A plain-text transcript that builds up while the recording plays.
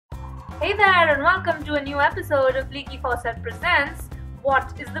Hey there and welcome to a new episode of Leaky Faucet Presents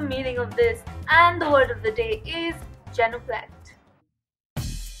What is the meaning of this? And the word of the day is Genuflect.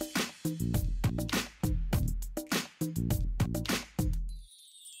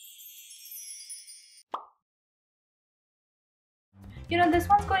 This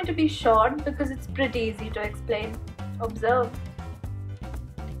one's going to be short because it's pretty easy to explain. Observe.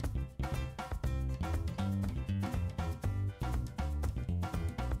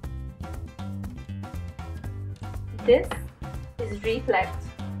 This is reflect.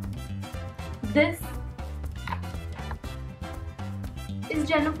 This is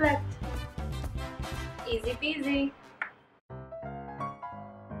genuflect. Easy peasy.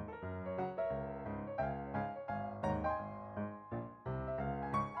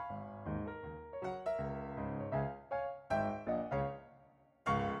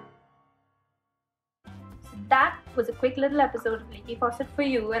 That was a quick little episode of Leaky Faucet for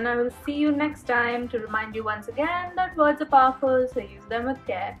you, and I will see you next time to remind you once again that words are powerful, so use them with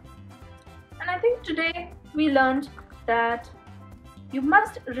care. And I think today we learned that you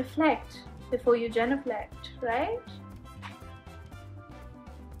must reflect before you genuflect, right?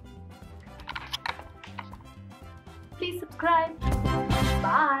 Please subscribe.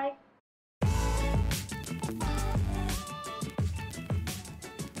 Bye.